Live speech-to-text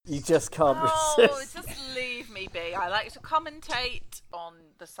You just can't Oh, resist. just leave me be. I like to commentate on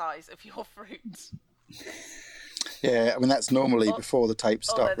the size of your fruit. Yeah, I mean, that's normally before the tapes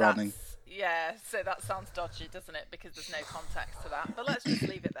start Although running. Yeah, so that sounds dodgy, doesn't it? Because there's no context to that. But let's just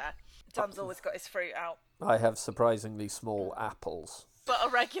leave it there. Dan's always got his fruit out. I have surprisingly small apples. But a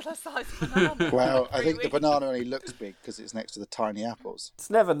regular sized banana. Well, I think the banana only looks big because it's next to the tiny apples. It's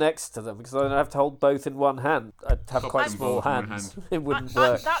never next to them because I'd have to hold both in one hand. I'd have quite small hands. It wouldn't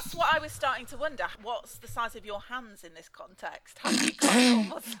work. That's what I was starting to wonder. What's the size of your hands in this context? Have you got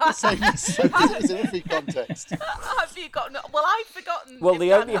normal size? Same as in every context. Have you got Well, I've forgotten. Well,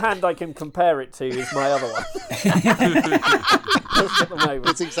 the only hand I can compare it to is my other one. Just at the moment.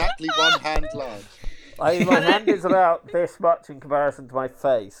 It's exactly one hand large. My hand is about this much in comparison to my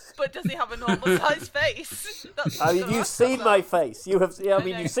face. But does he have a normal size face? I mean, you've seen my face. You have. I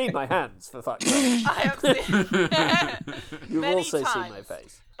mean, you've seen my hands, for fuck's sake. I have seen. You've Many also times, seen my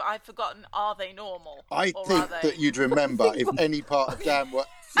face. But I've forgotten. Are they normal? I or think are they... that you'd remember if any part of Dan were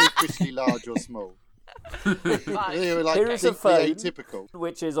freakishly large or small. They were like Here is a deeply phone, atypical.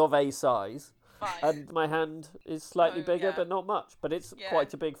 which is of a size. Fine. And my hand is slightly bigger, yeah. but not much. But it's Yeah.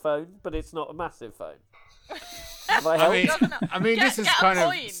 quite a big phone, but it's not a massive phone. Have I mean, Get this is a kind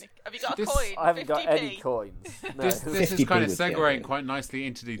coin. of. Have you got a this- coin? I haven't got 50p? any coins. No. This is 50p kind of would be segueing okay. quite nicely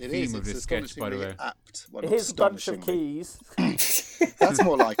into the It theme is. of It's this sketch, by the way. astonishingly apt. Well, Here's a bunch of astonishingly. keys. That's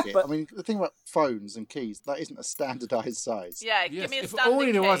more like it. But- I mean, the thing about phones and keys, that isn't a standardised size. Yeah, Yes, give me a if standing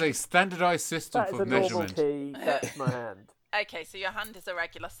only there key. was a standardised system That is for a normal measurement. key. That's my hand. Okay, so your hand is a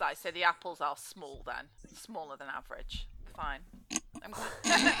regular size, so the apples are small then. Smaller than average. Fine. I'm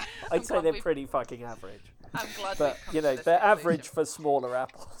glad, I'd say they're we've- pretty fucking average. I'm glad But, we've come you to know, this they're conclusion. average for smaller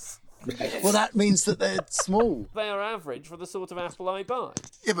apples. Well, that means that they're small. They are average for the sort of apple I buy.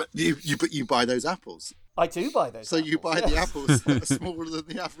 Yeah, but you buy those apples. I do buy those So you apples, buy yes. the apples that are smaller than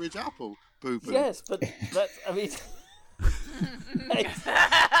the average apple. Boo boo. Yes, but that's, I mean...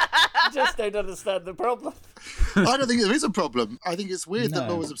 I just don't understand the problem. I don't think there is a problem. I think it's weird that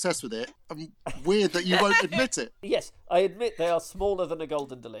No. Laura's obsessed with it, and weird that you won't admit it. Yes, I admit they are smaller than a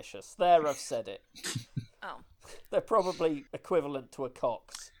Golden Delicious. There, I've said it. Oh. They're probably equivalent to a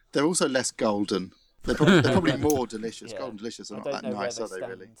Cox. They're also less golden. They're probably more delicious. Yeah. Golden Delicious are I not don't that know nice, where are they they,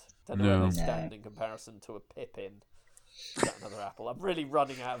 stand. really? Don't know where No. they stand in comparison to a Pippin. Is that another apple? I'm really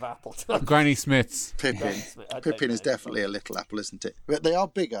running out of apples. Granny Smith's. Pippin. I don't Pippin is know. definitely a little apple, isn't it? But they are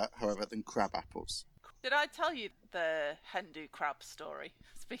bigger, however, than crab apples. Did I tell you the Hindu crab story?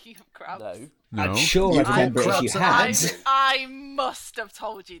 Speaking of crabs. No. No. I'm sure You I remember call if you crabs had. I must have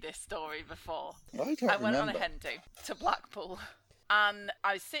told you this story before. I don't I went remember. on a hen do to Blackpool, and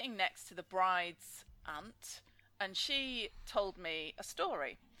I was sitting next to the bride's aunt, and she told me a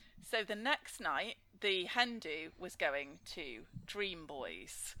story. So the next night, the hen do was going to Dream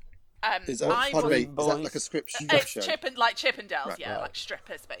Boys. Is that, I pardon me, was- is that like a script It's show? Chippendales, Right, yeah, right. like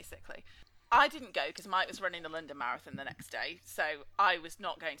strippers basically. I didn't go because Mike was running the London Marathon the next day, so I was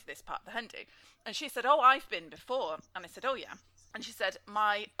not going to this part of the hen do. And she said, "Oh, I've been before," and I said, "Oh yeah." And she said,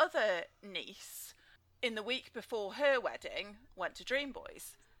 "My other niece, in the week before her wedding, went to Dream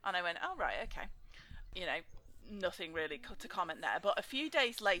Boys," and I went, "Oh right, okay." You know, nothing really to comment there. But a few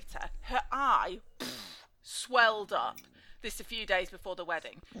days later, her eye swelled up. This a few days before the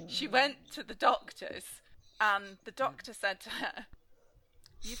wedding. She went to the doctors, and the doctor said to her,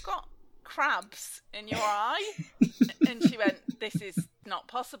 "You've got crabs in your eye." And she went, "This is not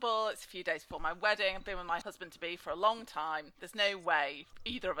possible. It's a few days before my wedding. I've been with my husband-to-be for a long time. There's no way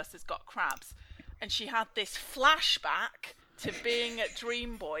either of us has got crabs." And she had this flashback to being at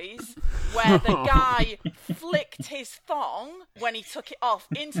Dream Boys, where the guy flicked his thong when he took it off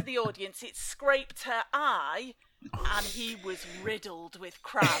into the audience. It scraped her eye, and he was riddled with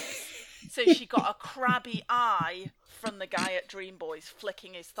crabs. So she got a crabby eye from the guy at Dream Boys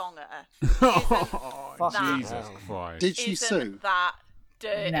flicking his thong at her. Fucking Jesus hell. Christ. Did she Isn't sue? that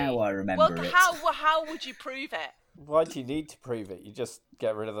dirty? Now I remember well, it. how would you prove it? Why do you need to prove it? You just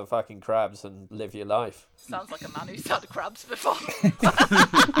get rid of the fucking crabs and live your life. Sounds like a man who's had crabs before.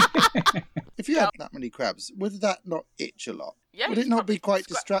 If you had that many crabs, would that not itch a lot? Yeah, would you'd it not probably be quite scra-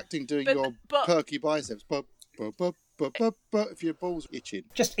 distracting doing But- your but- perky biceps? If your balls are itching.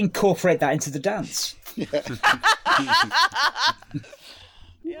 Just incorporate that into the dance. Yeah.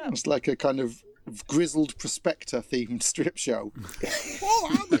 It's like a kind of grizzled prospector themed strip show. Oh,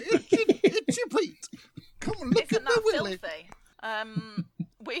 I'm itchy Pete. Come on, look Isn't at me, that Willie. filthy?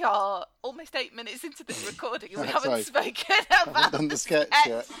 We are almost 8 minutes into this recording and we That's haven't right. spoken about Haven't done the sketch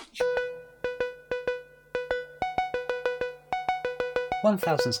yet.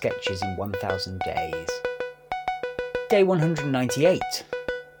 1,000 sketches in 1,000 days. Day 198.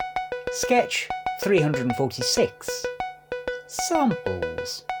 Sketch 346.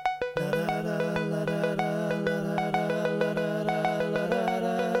 Samples.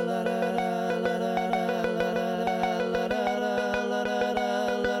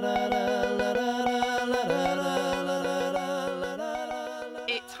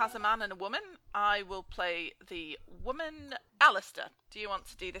 It has a man and a woman. I will play the woman, Alistair. Do you want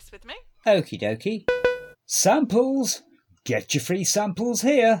to do this with me? Okie dokie. Samples. Get your free samples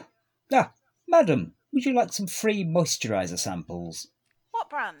here. Ah, madam, would you like some free moisturiser samples? What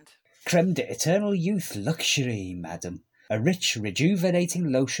brand? Creme de Eternal Youth Luxury, madam. A rich,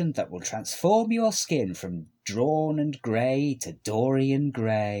 rejuvenating lotion that will transform your skin from drawn and grey to Dorian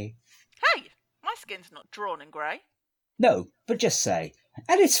grey. Hey, my skin's not drawn and grey. No, but just say,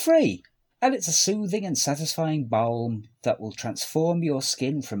 and it's free. And it's a soothing and satisfying balm that will transform your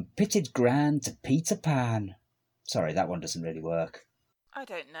skin from pitted grand to Peter Pan. Sorry, that one doesn't really work. I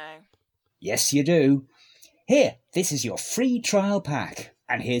don't know. Yes, you do. Here, this is your free trial pack.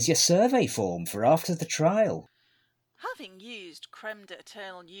 And here's your survey form for after the trial. Having used Creme de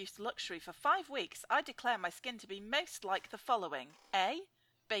Eternal Youth Luxury for 5 weeks, I declare my skin to be most like the following. A.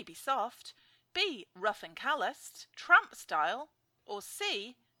 Baby soft. B. Rough and calloused. Tramp style. Or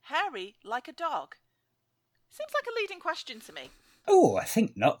C. Hairy like a dog. Seems like a leading question to me. Oh, I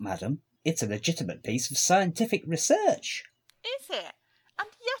think not, madam. It's a legitimate piece of scientific research. Is it? And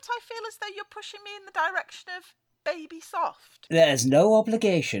yet I feel as though you're pushing me in the direction of baby soft. There's no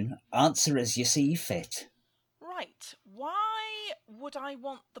obligation. Answer as you see fit. Right. Why would I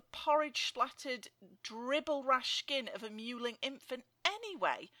want the porridge-splattered, dribble-rash skin of a mewling infant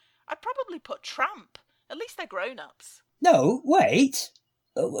anyway? I'd probably put tramp. At least they're grown-ups. No, wait.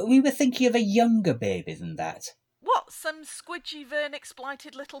 We were thinking of a younger baby than that. What, some squidgy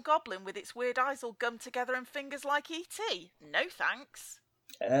vern-exploited little goblin with its weird eyes all gummed together and fingers like E.T.? No thanks.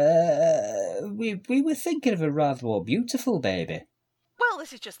 We were thinking of a rather more beautiful baby. Well,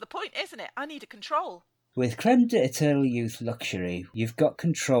 this is just the point, isn't it? I need a control. With Creme de Eternal Youth Luxury, you've got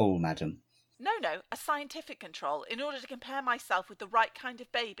control, madam. No, a scientific control. In order to compare myself with the right kind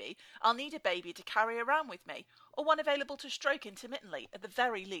of baby, I'll need a baby to carry around with me, or one available to stroke intermittently, at the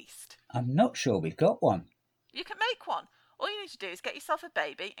very least. I'm not sure we've got one. You can make one. All you need to do is get yourself a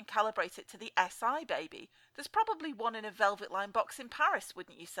baby and calibrate it to the SI baby. There's probably one in a velvet-lined box in Paris,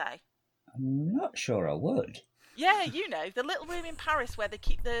 wouldn't you say? I'm not sure I would. Yeah, you know, the little room in Paris where they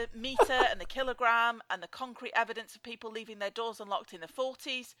keep the metre and the kilogram and the concrete evidence of people leaving their doors unlocked in the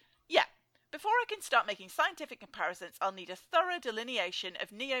 40s. Yeah. Before I can start making scientific comparisons, I'll need a thorough delineation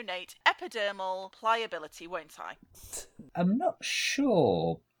of neonate epidermal pliability, won't I? I'm not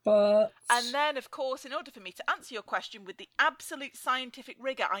sure, but... And then, of course, in order for me to answer your question with the absolute scientific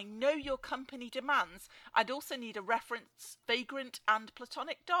rigour I know your company demands, I'd also need a reference vagrant and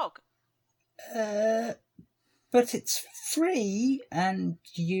platonic dog. But it's free, and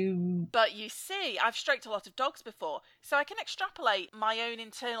you... But you see, I've stroked a lot of dogs before, so I can extrapolate my own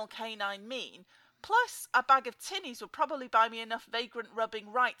internal canine mean. Plus, a bag of tinnies would probably buy me enough vagrant rubbing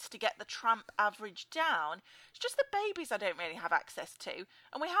rights to get the tramp average down. It's just the babies I don't really have access to,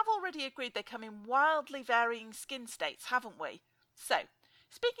 and we have already agreed they come in wildly varying skin states, haven't we? So,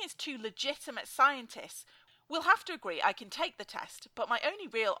 speaking as two legitimate scientists, we'll have to agree I can take the test, but my only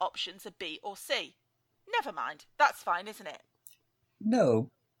real options are B or C. Never mind, that's fine, isn't it? No,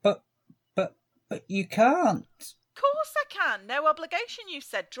 but you can't. Course I can, no obligation, you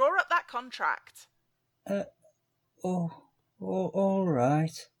said. Draw up that contract. All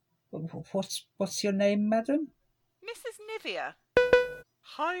right. What's your name, madam? Mrs. Nivea.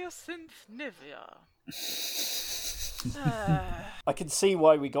 Hyacinth Nivea. I can see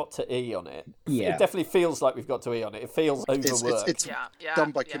why we got to E on it. Yeah. It definitely feels like we've got to E on it. It feels overworked. It's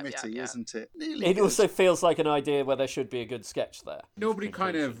done by committee, isn't it? Nearly It good. also feels like an idea where there should be a good sketch there. Nobody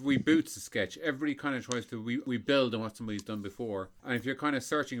kind of reboots the sketch. Everybody kind of tries to rebuild on what somebody's done before. And if you're kind of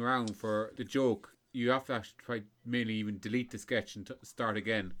searching around for the joke, you have to actually try mainly even delete the sketch and start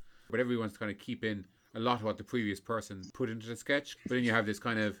again. But everyone's kind of keep in a lot of what the previous person put into the sketch. But then you have this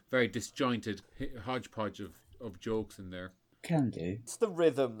kind of very disjointed hodgepodge of jokes in there. Can do. It's the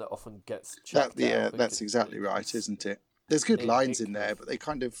rhythm that often gets chucked out. That's exactly right, isn't it? There's good lines in there, but they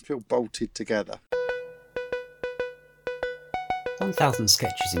kind of feel bolted together. 1000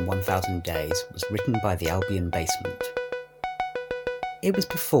 Sketches in 1000 Days was written by the Albion Basement. It was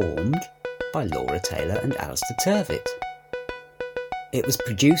performed by Laura Taylor and Alistair Turvitt. It was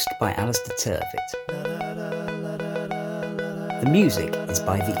produced by Alistair Turvitt. The music is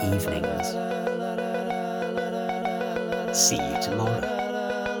by The Evenings. See you tomorrow.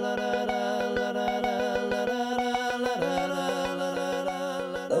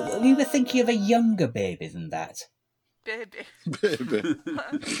 we were thinking of a younger baby than that. Baby. Baby.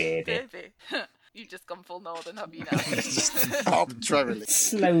 Baby. You've just gone full northern, have you now? Just arbitrarily.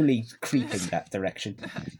 Slowly creeping that direction.